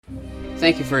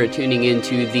Thank you for tuning in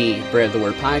to the Bread of the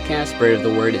Word podcast. Bread of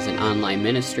the Word is an online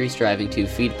ministry striving to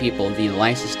feed people the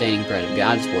life-sustaining bread of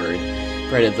God's Word.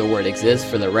 Bread of the Word exists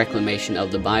for the reclamation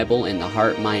of the Bible in the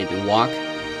heart, mind, and walk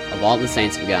of all the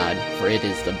saints of God, for it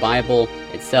is the Bible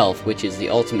itself which is the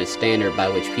ultimate standard by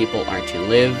which people are to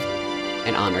live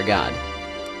and honor God.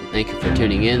 Thank you for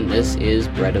tuning in. This is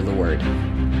Bread of the Word.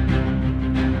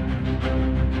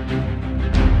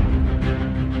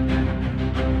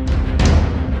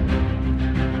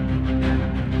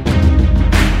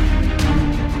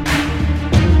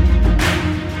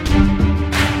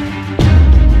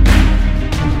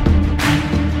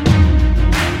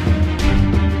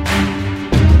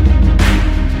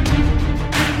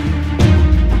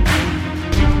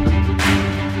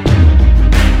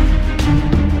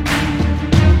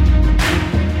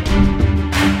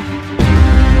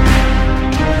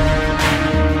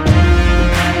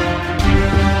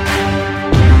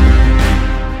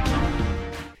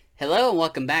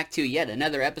 Welcome back to yet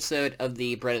another episode of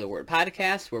the Bread of the Word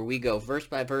podcast, where we go verse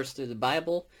by verse through the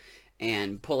Bible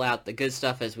and pull out the good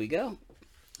stuff as we go.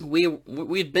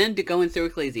 We've been going through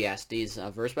Ecclesiastes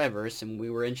verse by verse, and we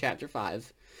were in chapter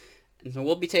 5. And so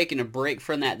we'll be taking a break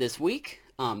from that this week.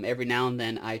 Every now and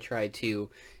then I try to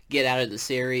get out of the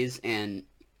series and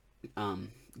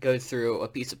go through a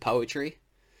piece of poetry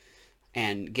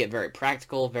and get very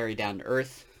practical, very down to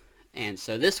earth. And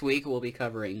so this week we'll be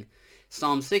covering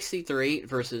Psalm 63,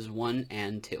 verses 1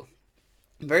 and 2.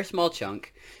 Very small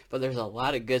chunk, but there's a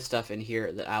lot of good stuff in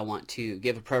here that I want to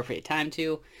give appropriate time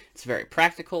to. It's very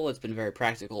practical. It's been very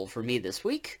practical for me this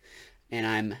week, and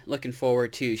I'm looking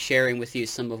forward to sharing with you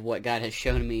some of what God has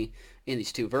shown me in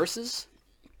these two verses.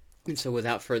 And so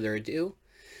without further ado,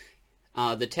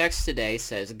 the text today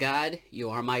says, God, you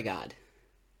are my God.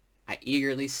 I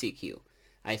eagerly seek you.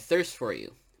 I thirst for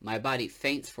you. My body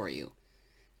faints for you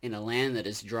in a land that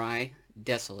is dry,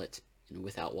 desolate, and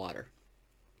without water.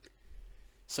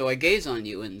 So I gaze on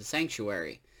you in the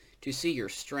sanctuary to see your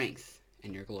strength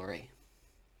and your glory.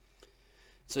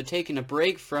 So taking a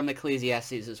break from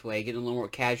Ecclesiastes this way, getting a little more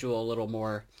casual, a little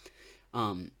more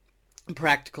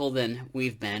practical than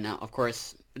we've been. Now, of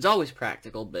course, it's always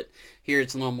practical, but here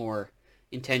it's a little more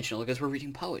intentional because we're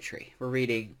reading poetry. We're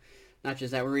reading, not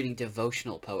just that, we're reading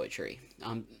devotional poetry.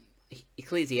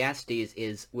 Ecclesiastes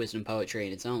is wisdom poetry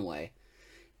in its own way,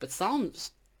 but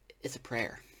Psalms is a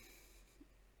prayer.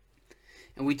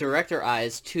 And we direct our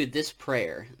eyes to this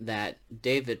prayer that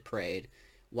David prayed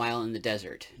while in the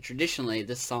desert. Traditionally,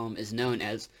 this psalm is known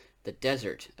as the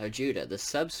Desert of Judah. The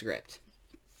subscript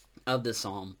of the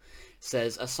psalm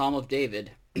says, a psalm of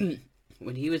David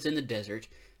when he was in the desert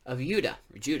of Judah,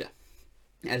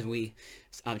 as we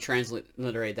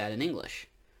transliterate that in English.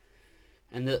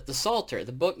 And the Psalter,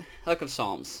 the book of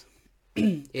Psalms,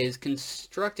 is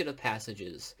constructed of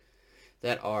passages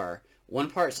that are one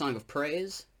part song of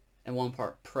praise and one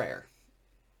part prayer.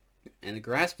 And to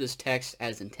grasp this text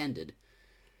as intended,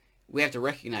 we have to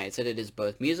recognize that it is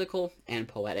both musical and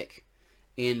poetic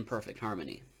in perfect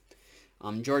harmony.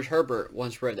 George Herbert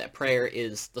once wrote that prayer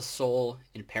is the soul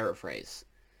in paraphrase.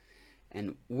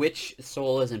 And which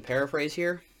soul is in paraphrase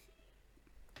here?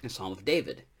 The Psalm of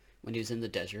David, when he was in the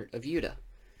desert of Judah.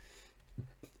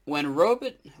 When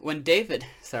David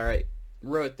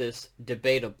wrote this,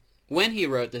 when he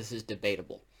wrote this is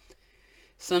debatable.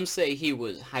 Some say he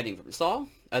was hiding from Saul,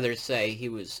 others say he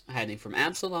was hiding from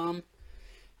Absalom,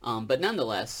 but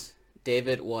nonetheless,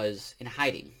 David was in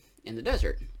hiding in the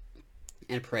desert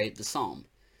and prayed the psalm.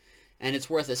 And it's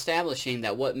worth establishing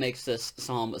that what makes this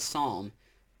psalm a psalm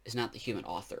is not the human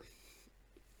author.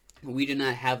 We do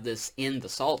not have this in the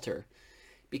Psalter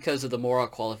because of the moral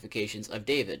qualifications of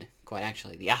David. Quite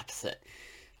actually the opposite.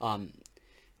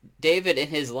 David in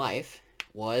his life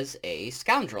was a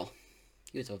scoundrel.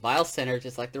 He was a vile sinner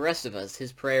just like the rest of us.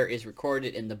 His prayer is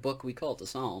recorded in the book we call the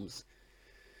Psalms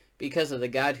because of the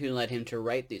God who led him to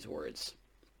write these words.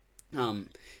 2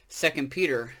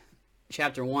 Peter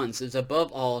chapter 1 says,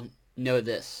 above all, know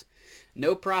this.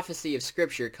 No prophecy of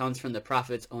Scripture comes from the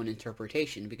prophet's own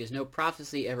interpretation, because no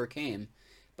prophecy ever came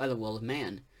by the will of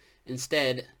man.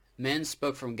 Instead, men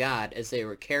spoke from God as they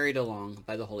were carried along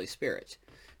by the Holy Spirit.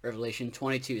 Revelation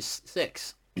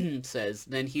 22:6 says,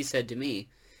 then he said to me,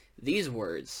 these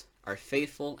words are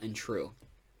faithful and true.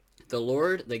 The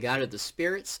Lord, the God of the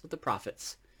spirits of the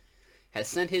prophets, has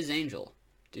sent his angel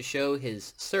to show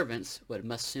his servants what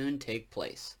must soon take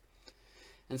place.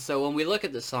 And so when we look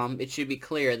at the psalm, it should be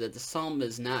clear that the psalm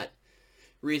is not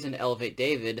reason to elevate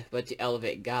David, but to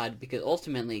elevate God, because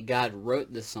ultimately God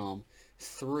wrote the psalm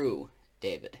through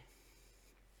David.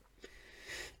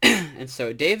 And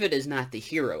so David is not the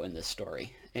hero in this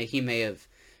story. He may have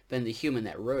been the human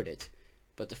that wrote it,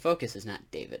 but the focus is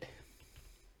not David.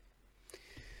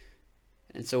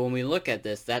 And so when we look at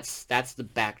this, that's the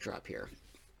backdrop here.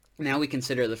 Now we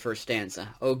consider the first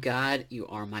stanza. O God, you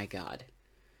are my God,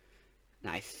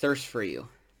 and I thirst for you.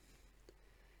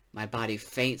 My body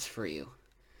faints for you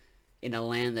in a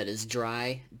land that is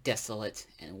dry, desolate,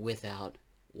 and without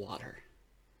water.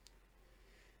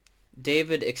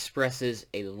 David expresses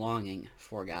a longing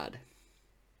for God,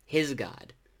 his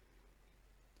God.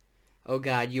 O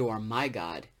God, you are my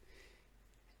God.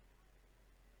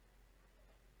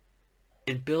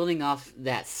 And building off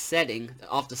that setting,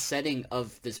 off the setting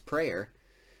of this prayer,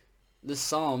 the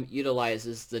psalm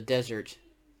utilizes the desert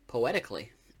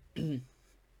poetically. In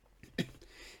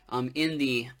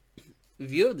the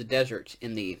view of the desert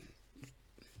in the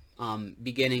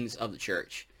beginnings of the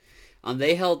church,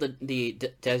 they held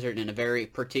the desert in a very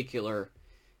particular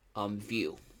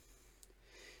view.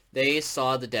 They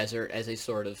saw the desert as a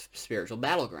sort of spiritual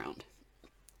battleground,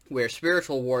 where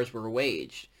spiritual wars were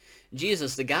waged.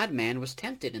 Jesus, the God-man, was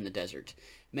tempted in the desert.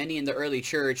 Many in the early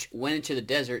church went into the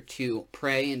desert to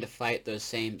pray and to fight those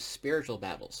same spiritual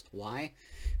battles. Why?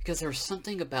 Because there was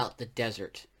something about the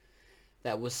desert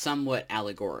that was somewhat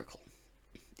allegorical.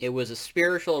 It was a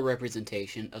spiritual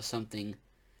representation of something.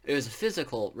 It was a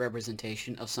physical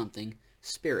representation of something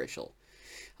spiritual.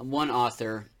 One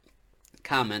author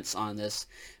comments on this: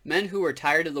 men who were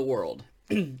tired of the world,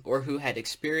 or who had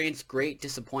experienced great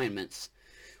disappointments,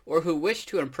 or who wished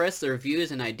to impress their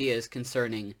views and ideas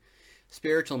concerning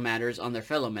spiritual matters on their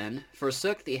fellow men,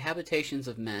 forsook the habitations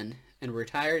of men, and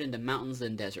retired into mountains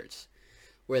and deserts,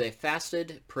 where they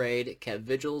fasted, prayed, kept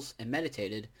vigils, and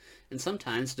meditated, and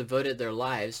sometimes devoted their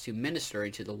lives to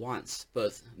ministering to the wants,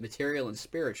 both material and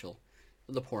spiritual,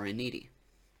 of the poor and needy.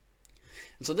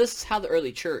 And so this is how the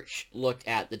early church looked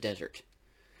at the desert.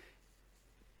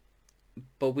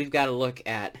 But we've got to look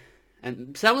at,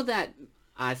 and some of that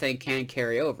I think can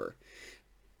carry over,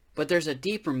 but there's a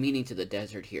deeper meaning to the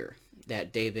desert here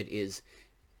that David is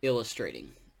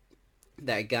illustrating,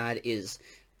 that God is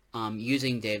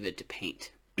using David to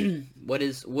paint. What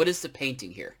is the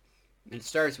painting here? And it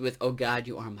starts with, "O God,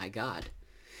 you are my God."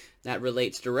 That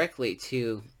relates directly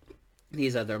to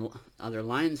these other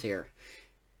lines here.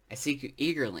 "I seek you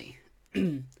eagerly.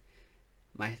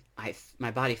 My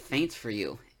body faints for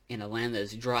you in a land that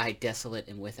is dry, desolate,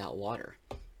 and without water."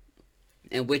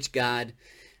 And which God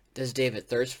does David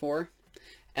thirst for?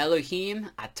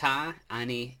 Elohim atah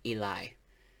ani Eli.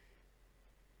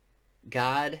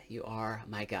 God, you are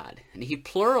my God. And he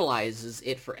pluralizes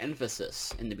it for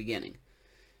emphasis in the beginning,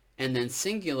 and then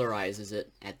singularizes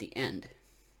it at the end.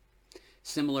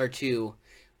 Similar to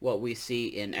what we see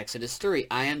in Exodus 3.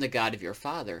 I am the God of your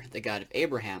father, the God of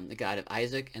Abraham, the God of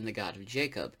Isaac, and the God of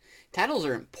Jacob. Titles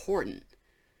are important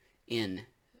in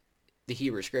the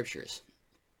Hebrew Scriptures.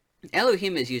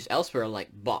 Elohim is used elsewhere like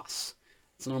boss.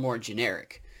 It's a little more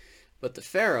generic. But the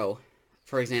Pharaoh,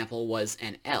 for example, was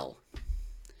an El.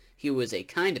 He was a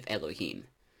kind of Elohim.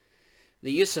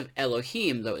 The use of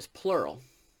Elohim, though, is plural,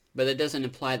 but it doesn't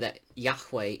imply that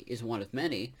Yahweh is one of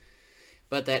many,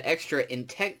 but that extra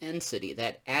intensity,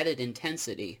 that added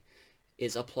intensity,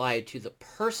 is applied to the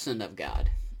person of God.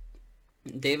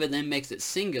 David then makes it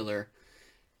singular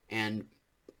and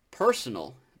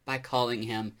personal by calling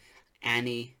him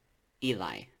Ani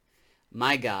Eli,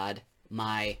 my God,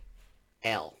 my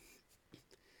El.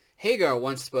 Hagar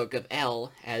once spoke of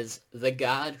El as the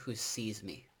God who sees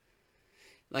me.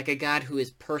 Like a God who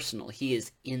is personal, he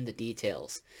is in the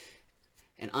details.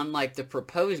 And unlike the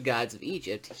proposed gods of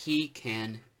Egypt, he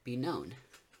can be known.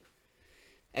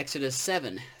 Exodus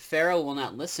 7, Pharaoh will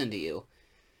not listen to you,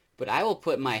 but I will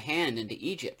put my hand into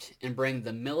Egypt and bring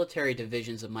the military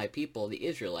divisions of my people, the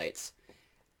Israelites,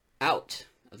 out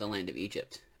of the land of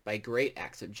Egypt by great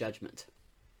acts of judgment.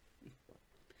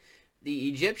 The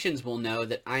Egyptians will know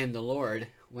that I am the Lord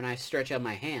when I stretch out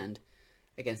my hand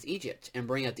against Egypt and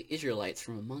bring out the Israelites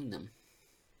from among them.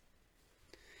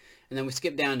 And then we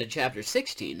skip down to chapter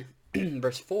 16,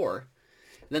 verse 4.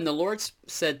 Then the Lord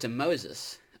said to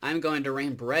Moses, I am going to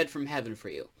rain bread from heaven for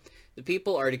you. The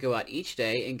people are to go out each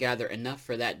day and gather enough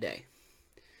for that day.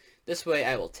 This way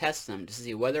I will test them to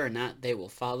see whether or not they will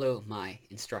follow my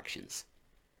instructions.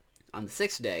 On the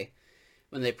sixth day,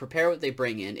 when they prepare what they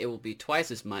bring in, it will be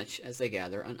twice as much as they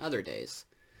gather on other days.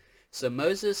 So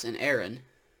Moses and Aaron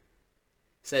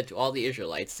said to all the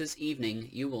Israelites, This evening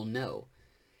you will know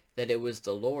that it was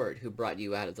the Lord who brought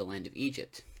you out of the land of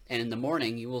Egypt. And in the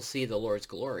morning you will see the Lord's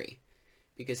glory,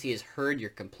 because he has heard your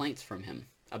complaints from him,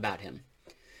 about him.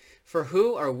 For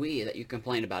who are we that you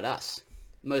complain about us?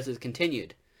 Moses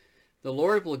continued, The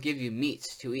Lord will give you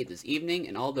meat to eat this evening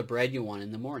and all the bread you want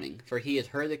in the morning, for he has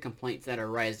heard the complaints that are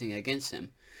rising against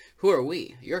him. Who are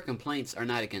we? Your complaints are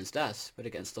not against us, but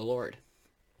against the Lord.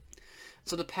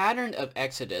 So the pattern of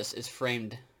Exodus is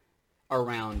framed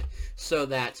around so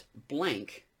that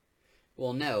blank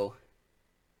will know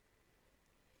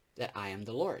that I am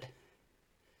the Lord,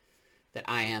 that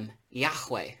I am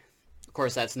Yahweh. Of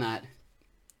course, that's not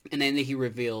a name that he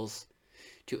reveals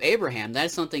to Abraham. That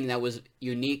is something that was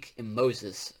unique in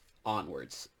Moses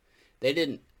onwards.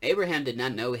 Abraham did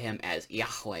not know him as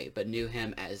Yahweh, but knew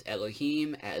him as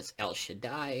Elohim, as El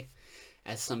Shaddai,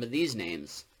 as some of these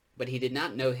names. But he did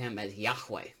not know him as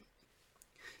Yahweh.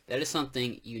 That is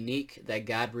something unique that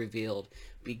God revealed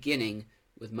beginning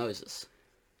with Moses.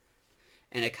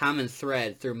 And a common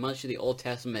thread through much of the Old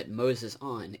Testament Moses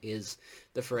on is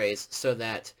the phrase, so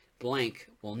that blank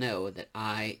will know that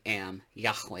I am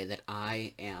Yahweh, that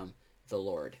I am the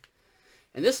Lord.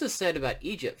 And this is said about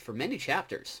Egypt for many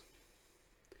chapters.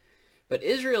 But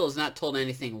Israel is not told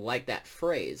anything like that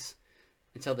phrase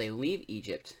until they leave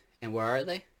Egypt. And where are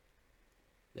they?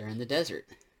 They're in the desert.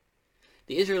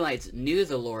 The Israelites knew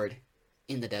the Lord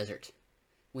in the desert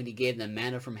when he gave them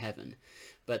manna from heaven.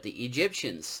 But the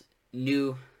Egyptians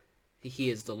knew he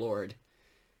is the Lord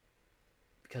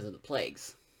because of the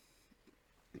plagues.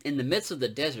 In the midst of the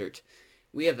desert,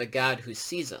 we have a God who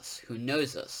sees us, who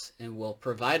knows us, and will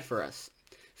provide for us,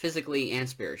 physically and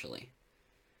spiritually.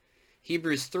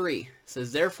 Hebrews 3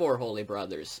 says, "Therefore, holy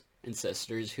brothers and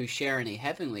sisters who share in a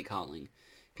heavenly calling,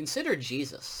 consider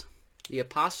Jesus, the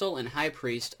apostle and high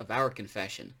priest of our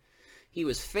confession. He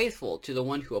was faithful to the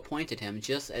one who appointed him,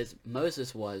 just as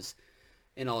Moses was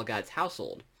in all God's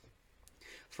household.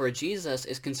 For Jesus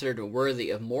is considered worthy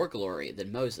of more glory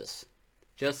than Moses,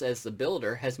 just as the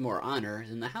builder has more honor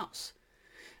than the house.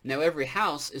 Now every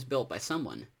house is built by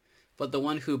someone, but the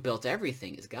one who built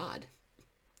everything is God.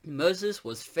 Moses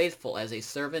was faithful as a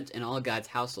servant in all God's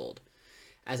household,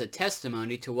 as a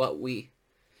testimony to what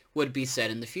would be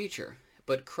said in the future.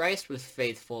 But Christ was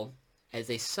faithful as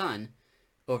a son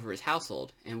over his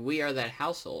household, and we are that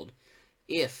household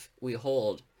if we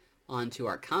hold on to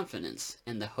our confidence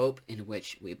and the hope in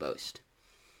which we boast."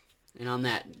 And on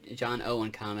that, John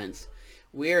Owen comments,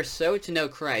 "We are so to know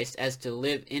Christ as to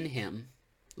live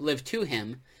to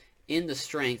him in the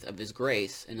strength of his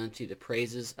grace and unto the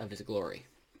praises of his glory."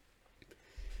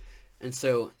 And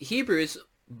so Hebrews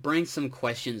brings some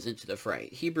questions into the fray.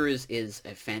 Hebrews is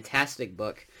a fantastic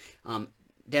book.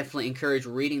 Definitely encourage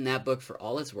reading that book for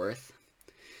all it's worth.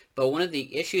 But one of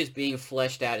the issues being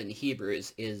fleshed out in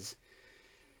Hebrews is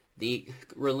the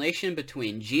relation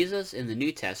between Jesus in the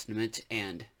New Testament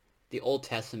and the Old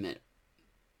Testament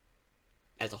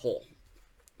as a whole.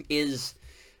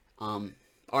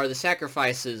 Are the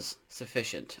sacrifices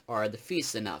sufficient? Are the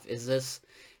feasts enough? Is this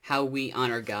how we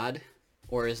honor God?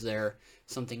 Or is there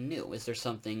something new? Is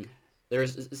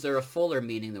there a fuller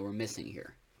meaning that we're missing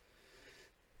here?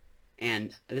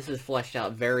 And this is fleshed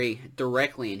out very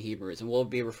directly in Hebrews, and we'll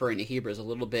be referring to Hebrews a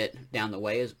little bit down the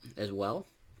way as well.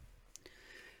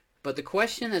 But the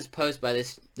question that's posed by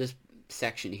this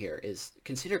section here is,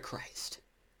 consider Christ,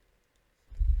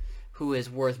 who is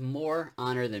worth more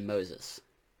honor than Moses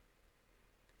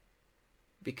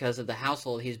because of the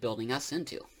household he's building us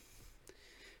into.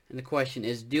 And the question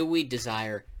is, do we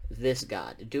desire this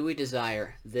God? Do we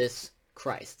desire this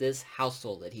Christ, this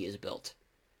household that he has built?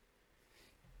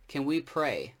 Can we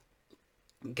pray,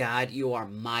 "God, you are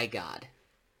my God"?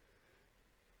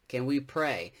 Can we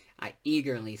pray, "I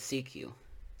eagerly seek you.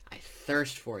 I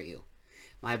thirst for you.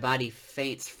 My body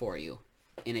faints for you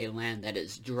in a land that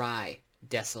is dry,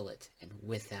 desolate, and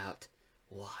without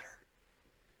water"?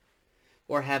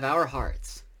 Or have our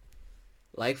hearts,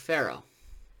 like Pharaoh,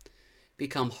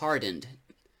 become hardened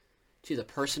to the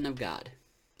person of God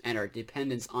and our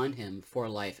dependence on him for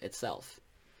life itself?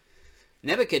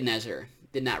 Nebuchadnezzar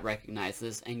did not recognize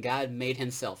this, and God made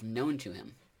himself known to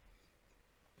him.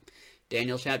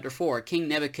 Daniel chapter 4, "King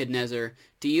Nebuchadnezzar,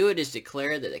 to you it is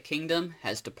declared that the kingdom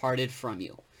has departed from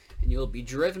you, and you will be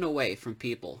driven away from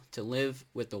people to live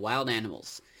with the wild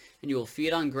animals, and you will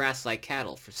feed on grass like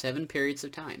cattle for 7 periods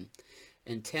of time,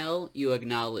 until you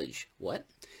acknowledge," what?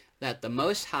 "That the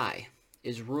Most High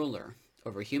is ruler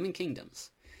over human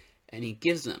kingdoms, and he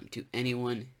gives them to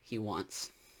anyone he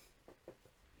wants,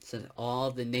 so that all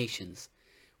the nations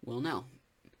will know."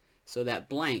 So that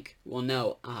blank will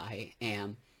know I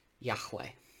am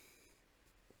Yahweh.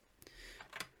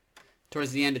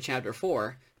 Towards the end of chapter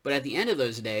 4, "But at the end of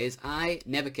those days, I,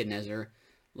 Nebuchadnezzar,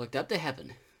 looked up to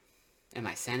heaven, and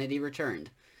my sanity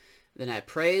returned. Then I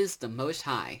praised the Most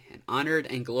High, and honored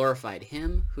and glorified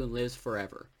him who lives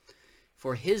forever.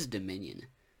 For his dominion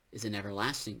is an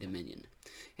everlasting dominion,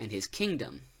 and his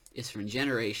kingdom is from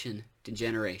generation to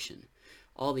generation.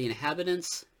 All the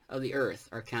inhabitants of the earth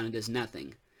are counted as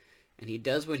nothing, and he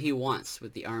does what he wants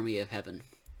with the army of heaven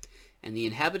and the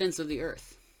inhabitants of the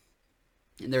earth.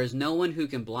 And there is no one who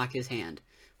can block his hand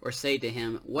or say to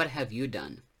him, "What have you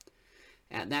done?"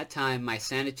 At that time my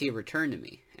sanity returned to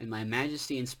me, and my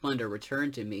majesty and splendor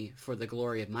returned to me for the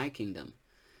glory of my kingdom.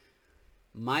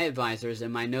 My advisors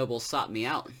and my nobles sought me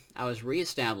out. I was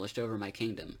reestablished over my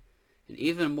kingdom, and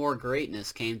even more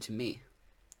greatness came to me.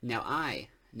 Now I,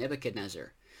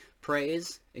 Nebuchadnezzar,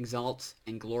 praise, exalt,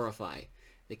 and glorify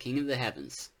the King of the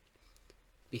heavens,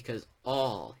 because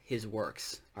all his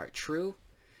works are true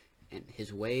and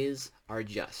his ways are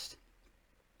just.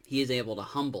 He is able to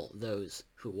humble those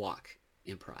who walk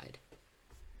in pride.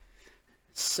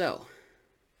 So,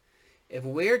 if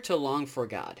we're to long for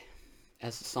God,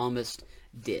 as the psalmist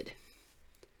did,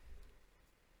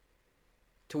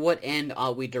 to what end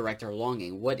ought we direct our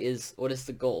longing? What is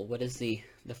the goal? What is the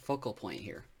focal point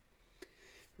here?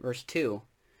 Verse 2,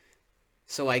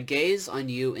 "So I gaze on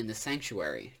you in the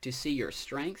sanctuary to see your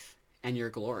strength and your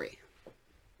glory."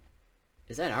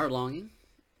 Is that our longing?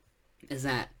 Is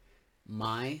that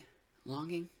my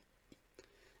longing?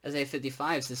 Isaiah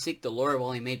 55 says, "Seek the Lord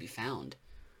while he may be found."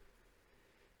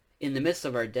 In the midst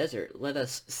of our desert, let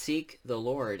us seek the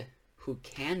Lord who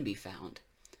can be found.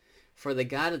 For the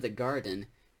God of the garden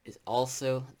is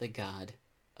also the God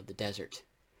of the desert.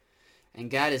 And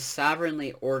God is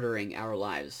sovereignly ordering our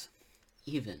lives,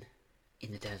 even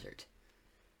in the desert.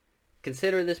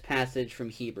 Consider this passage from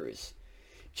Hebrews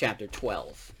chapter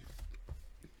 12.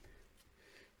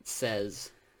 It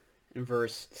says in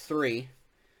verse 3,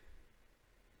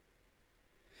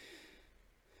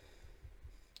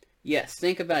 "Yes,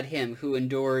 think about him who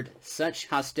endured such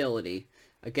hostility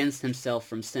against himself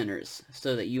from sinners,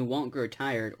 so that you won't grow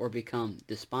tired or become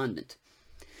despondent.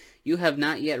 You have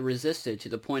not yet resisted to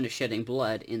the point of shedding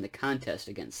blood in the contest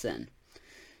against sin.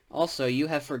 Also, you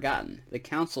have forgotten the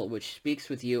counsel which speaks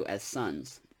with you as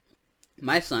sons.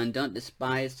 My son, don't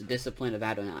despise the discipline of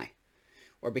Adonai,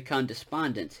 or become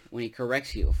despondent when he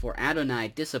corrects you, for Adonai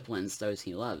disciplines those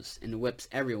he loves, and whips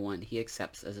everyone he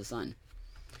accepts as a son.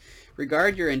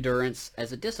 Regard your endurance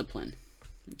as a discipline.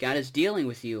 God is dealing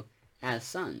with you as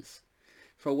sons.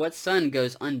 For what son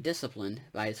goes undisciplined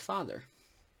by his father?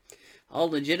 All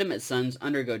legitimate sons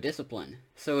undergo discipline,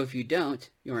 so if you don't,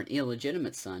 you're an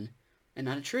illegitimate son and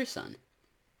not a true son.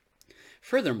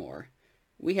 Furthermore,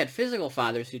 we had physical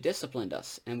fathers who disciplined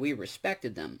us, and we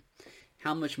respected them.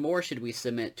 How much more should we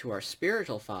submit to our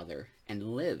spiritual Father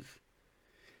and live?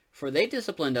 For they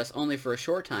disciplined us only for a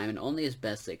short time and only as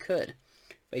best they could.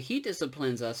 But he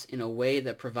disciplines us in a way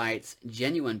that provides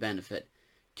genuine benefit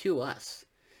to us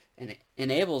and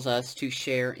enables us to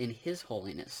share in his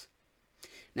holiness.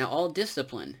 Now all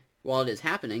discipline, while it is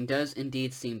happening, does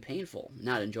indeed seem painful,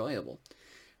 not enjoyable.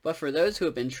 But for those who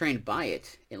have been trained by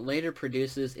it, it later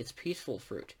produces its peaceful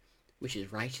fruit, which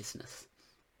is righteousness.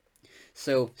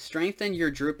 So strengthen your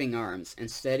drooping arms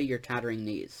and steady your tottering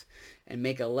knees, and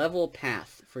make a level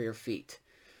path for your feet,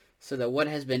 so that what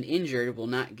has been injured will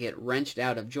not get wrenched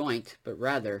out of joint, but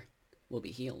rather will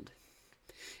be healed.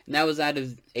 And that was out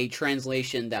of a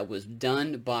translation that was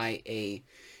done by a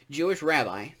Jewish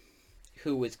rabbi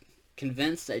who was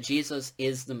convinced that Jesus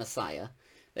is the Messiah,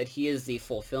 that he is the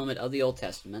fulfillment of the Old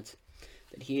Testament,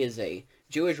 that he is a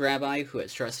Jewish rabbi who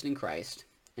has trusted in Christ,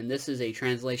 and this is a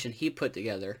translation he put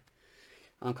together.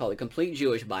 I'll call it Complete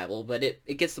Jewish Bible, but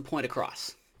it gets the point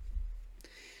across.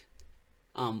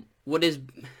 And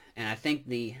I think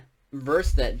the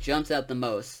verse that jumps out the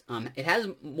most, it has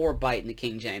more bite in the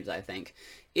King James, I think.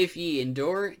 "If ye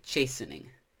endure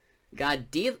chastening, God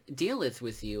dealeth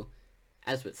with you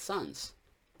as with sons.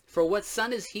 For what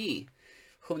son is he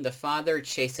whom the Father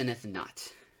chasteneth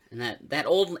not?" And that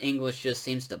old English just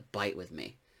seems to bite with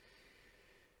me.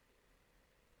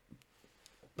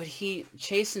 But he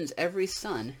chastens every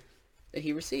son that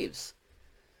he receives.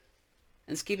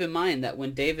 And let's keep in mind that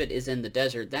when David is in the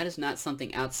desert, that is not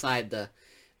something outside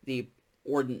the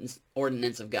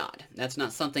ordinance of God. That's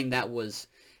not something that was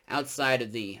outside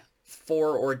of the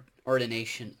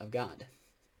foreordination of God.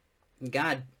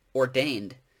 God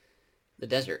ordained the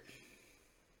desert.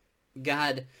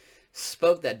 God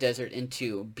spoke that desert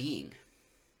into being.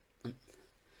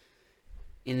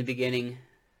 In the beginning,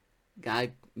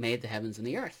 God made the heavens and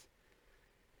the earth.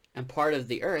 And part of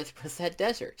the earth was that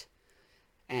desert.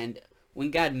 And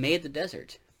when God made the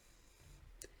desert,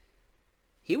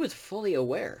 he was fully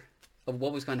aware of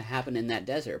what was going to happen in that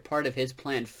desert. Part of his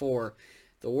plan for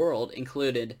the world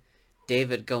included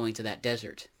David going to that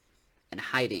desert and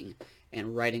hiding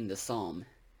and writing the psalm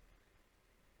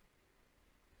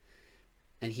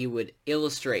And he would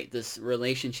illustrate this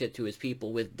relationship to his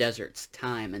people with deserts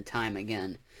time and time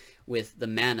again, with the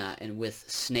manna and with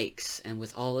snakes and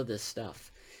with all of this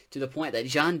stuff. To the point that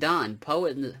John Donne,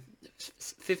 poet in the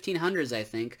 1500s, I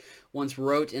think, once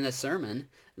wrote in a sermon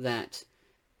that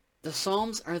the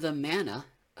Psalms are the manna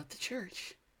of the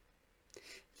church.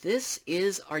 This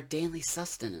is our daily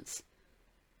sustenance.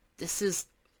 This is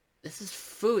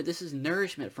food. This is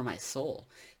nourishment for my soul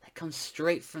that comes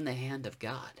straight from the hand of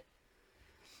God.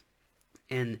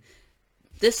 And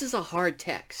this is a hard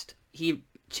text. He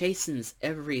chastens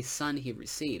every son he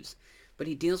receives, but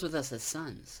he deals with us as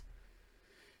sons.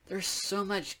 There's so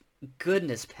much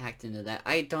goodness packed into that.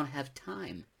 I don't have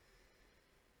time.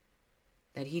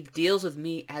 That he deals with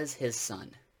me as his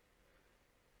son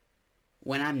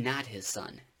when I'm not his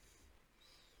son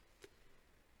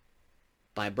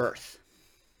by birth.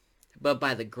 But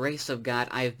by the grace of God,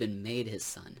 I have been made his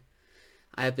son.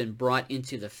 I have been brought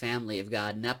into the family of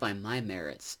God, not by my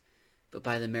merits, but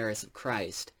by the merits of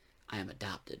Christ. I am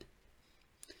adopted.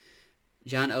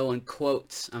 John Owen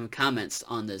comments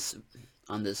on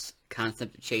this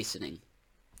concept of chastening.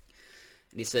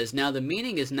 And he says, "Now the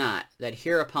meaning is not that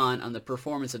hereupon on the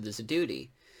performance of this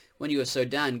duty, when you have so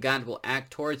done, God will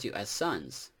act towards you as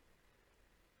sons.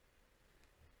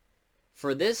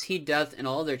 For this he doth in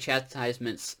all their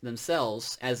chastisements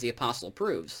themselves, as the apostle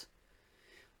proves.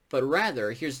 But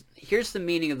rather, here's the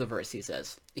meaning of the verse," he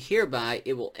says, "hereby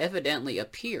it will evidently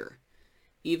appear,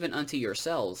 even unto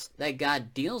yourselves, that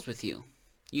God deals with you.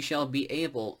 You shall be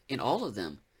able, in all of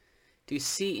them, to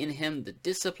see in him the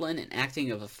discipline and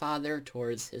acting of a father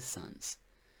towards his sons.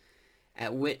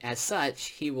 As such,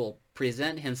 he will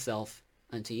present himself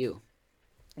unto you."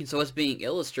 And so what's being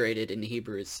illustrated in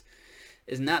Hebrews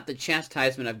is not the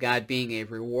chastisement of God being a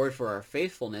reward for our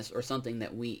faithfulness or something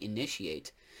that we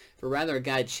initiate, but rather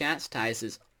God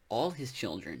chastises all his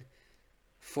children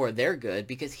for their good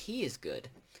because he is good.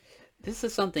 This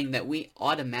is something that we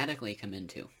automatically come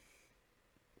into.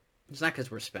 It's not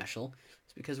because we're special.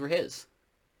 It's because we're his.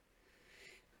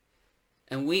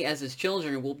 And we as his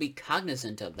children will be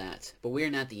cognizant of that, but we are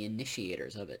not the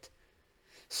initiators of it.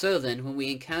 So then, when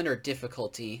we encounter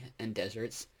difficulty and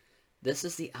deserts, this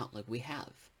is the outlook we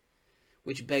have.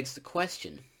 Which begs the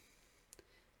question,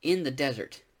 in the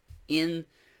desert, in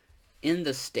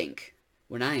the stink,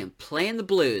 when I am playing the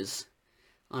blues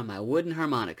on my wooden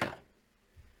harmonica,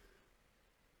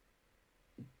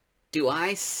 do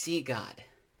I see God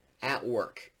at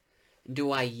work?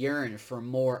 Do I yearn for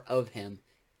more of him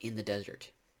in the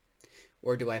desert?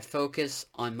 Or do I focus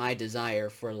on my desire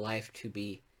for life to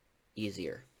be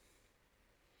easier?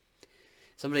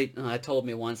 Somebody told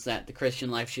me once that the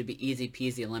Christian life should be easy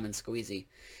peasy lemon squeezy.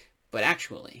 But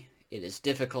actually, it is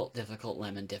difficult,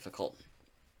 lemon, difficult.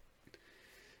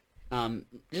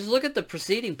 Just look at the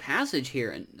preceding passage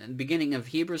here in the beginning of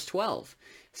Hebrews 12.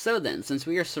 "So then, since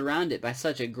we are surrounded by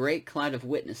such a great cloud of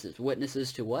witnesses,"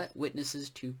 witnesses to what? Witnesses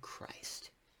to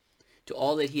Christ, to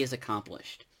all that he has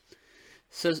accomplished.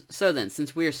 So then,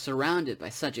 since we are surrounded by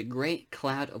such a great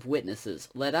cloud of witnesses,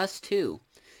 let us too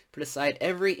put aside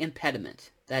every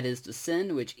impediment, that is, the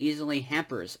sin which easily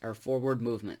hampers our forward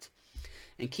movement,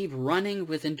 and keep running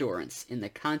with endurance in the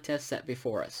contest set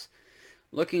before us,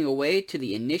 looking away to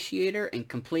the initiator and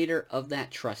completer of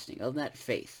that trusting, of that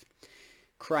faith,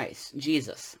 Christ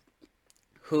Jesus,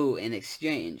 who, in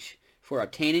exchange for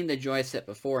obtaining the joy set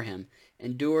before him,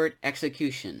 endured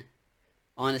execution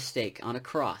on a stake, on a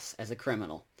cross, as a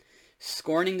criminal,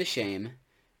 scorning the shame,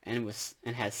 and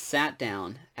has sat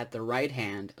down at the right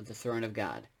hand of the throne of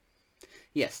God.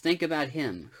 Yes, think about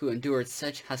him who endured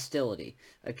such hostility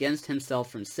against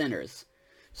himself from sinners,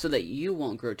 so that you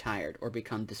won't grow tired or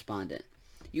become despondent.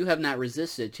 You have not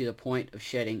resisted to the point of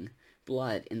shedding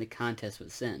blood in the contest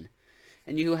with sin,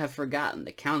 and you have forgotten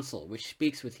the counsel which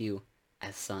speaks with you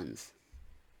as sons.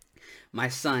 My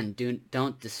son,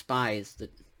 don't despise the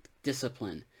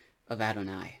discipline of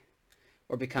Adonai,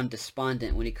 or become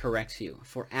despondent when he corrects you,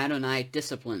 for Adonai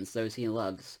disciplines those he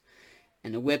loves,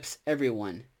 and whips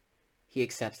everyone he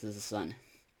accepts as a son.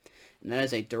 And that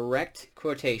is a direct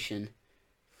quotation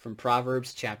from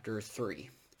Proverbs chapter 3,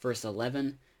 verse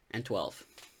 11 and 12.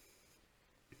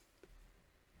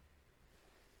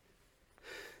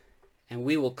 And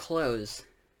we will close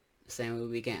the same way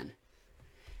we began.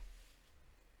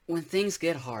 When things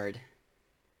get hard,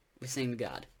 we sing to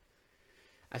God.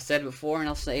 I've said it before and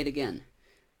I'll say it again.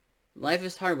 Life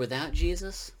is hard without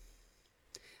Jesus.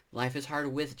 Life is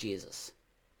hard with Jesus.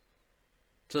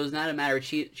 So it's not a matter of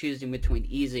choosing between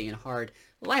easy and hard.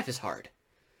 Life is hard.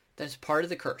 That is part of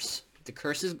the curse.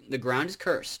 The ground is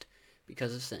cursed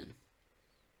because of sin.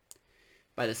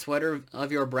 By the sweat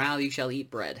of your brow you shall eat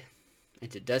bread.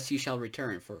 and to dust you shall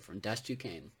return, for from dust you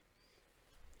came.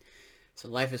 So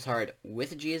life is hard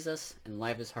with Jesus, and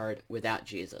life is hard without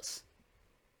Jesus.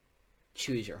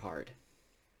 Choose your hard.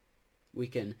 We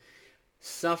can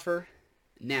suffer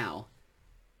now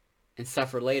and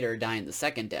suffer later, dying the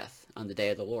second death on the day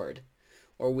of the Lord.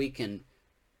 Or we can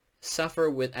suffer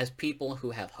with as people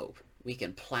who have hope. We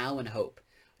can plow in hope,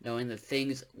 knowing that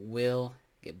things will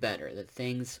get better, that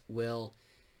things will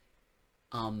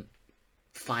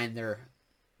find their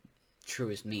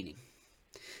truest meaning.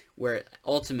 Where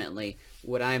ultimately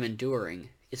what I'm enduring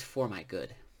is for my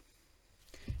good.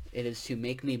 It is to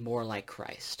make me more like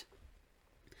Christ.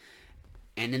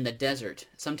 And in the desert,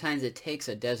 sometimes it takes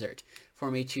a desert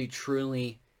for me to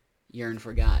truly yearn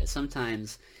for God.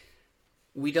 Sometimes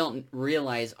we don't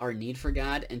realize our need for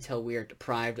God until we are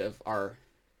deprived of our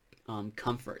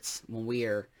comforts, when we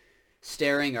are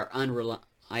staring our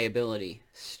unreliability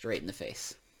straight in the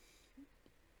face.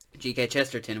 G.K.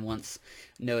 Chesterton once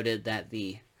noted that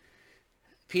the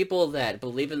people that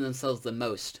believe in themselves the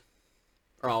most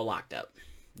are all locked up.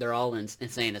 They're all in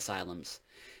insane asylums.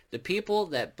 The people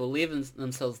that believe in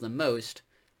themselves the most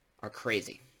are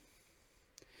crazy.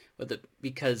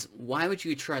 Because why would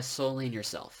you trust solely in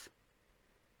yourself?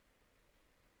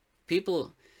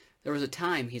 There was a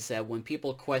time, he said, when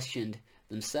people questioned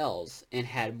themselves and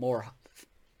had more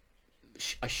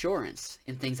assurance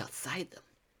in things outside them.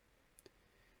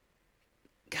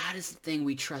 God is the thing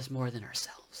we trust more than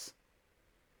ourselves.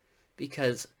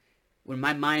 Because when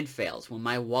my mind fails, when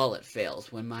my wallet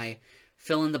fails, when my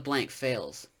fill-in-the-blank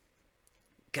fails,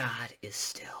 God is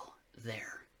still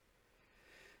there.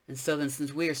 And so then,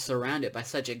 since we are surrounded by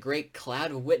such a great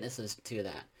cloud of witnesses to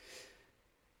that,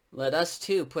 let us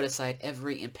too put aside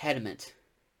every impediment,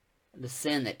 the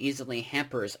sin that easily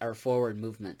hampers our forward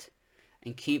movement,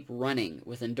 and keep running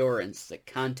with endurance the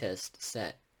contest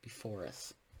set before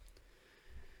us.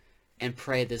 And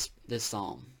pray this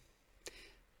psalm.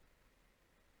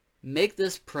 Make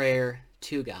this prayer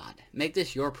to God. Make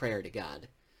this your prayer to God.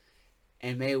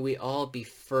 And may we all be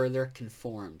further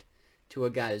conformed to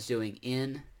what God is doing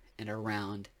in and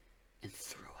around and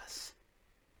through us.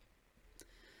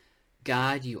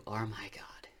 God, you are my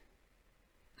God.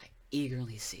 I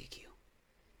eagerly seek you.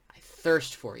 I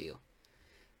thirst for you.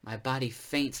 My body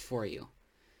faints for you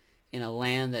in a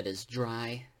land that is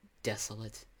dry,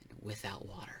 desolate, and without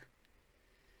water.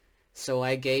 So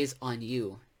I gaze on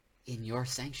you in your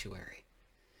sanctuary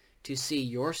to see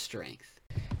your strength.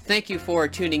 Thank you for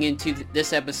tuning into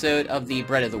this episode of the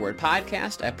Bread of the Word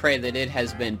podcast. I pray that it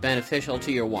has been beneficial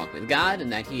to your walk with God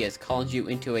and that He has called you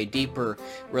into a deeper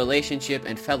relationship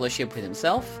and fellowship with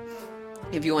Himself.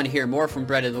 If you want to hear more from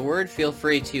Bread of the Word, feel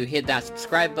free to hit that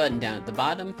subscribe button down at the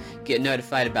bottom. Get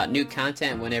notified about new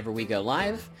content whenever we go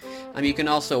live. You can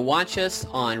also watch us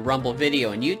on Rumble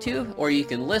Video and YouTube, or you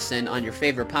can listen on your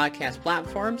favorite podcast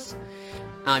platforms.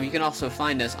 You can also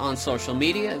find us on social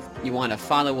media. If you want to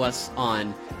follow us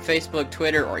on Facebook,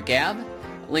 Twitter, or Gab,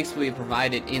 links will be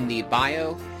provided in the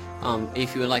bio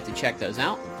if you would like to check those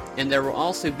out. And there will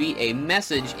also be a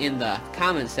message in the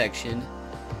comment section,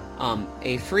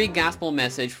 a free gospel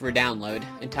message for download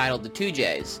entitled The 2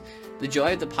 J's, The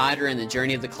Joy of the Potter and the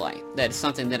Journey of the Clay. That is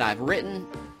something that I've written.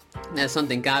 That's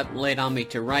something God laid on me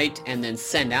to write and then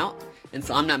send out. And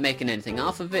so I'm not making anything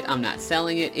off of it. I'm not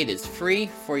selling it. It is free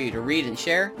for you to read and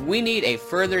share. We need a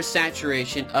further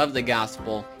saturation of the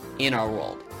gospel in our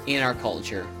world, in our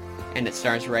culture. And it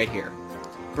starts right here.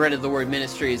 Bread of the Word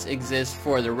Ministries exists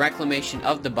for the reclamation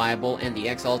of the Bible and the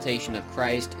exaltation of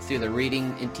Christ through the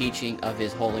reading and teaching of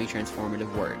His holy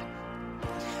transformative Word.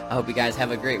 I hope you guys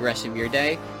have a great rest of your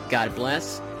day. God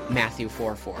bless. Matthew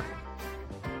 4:4.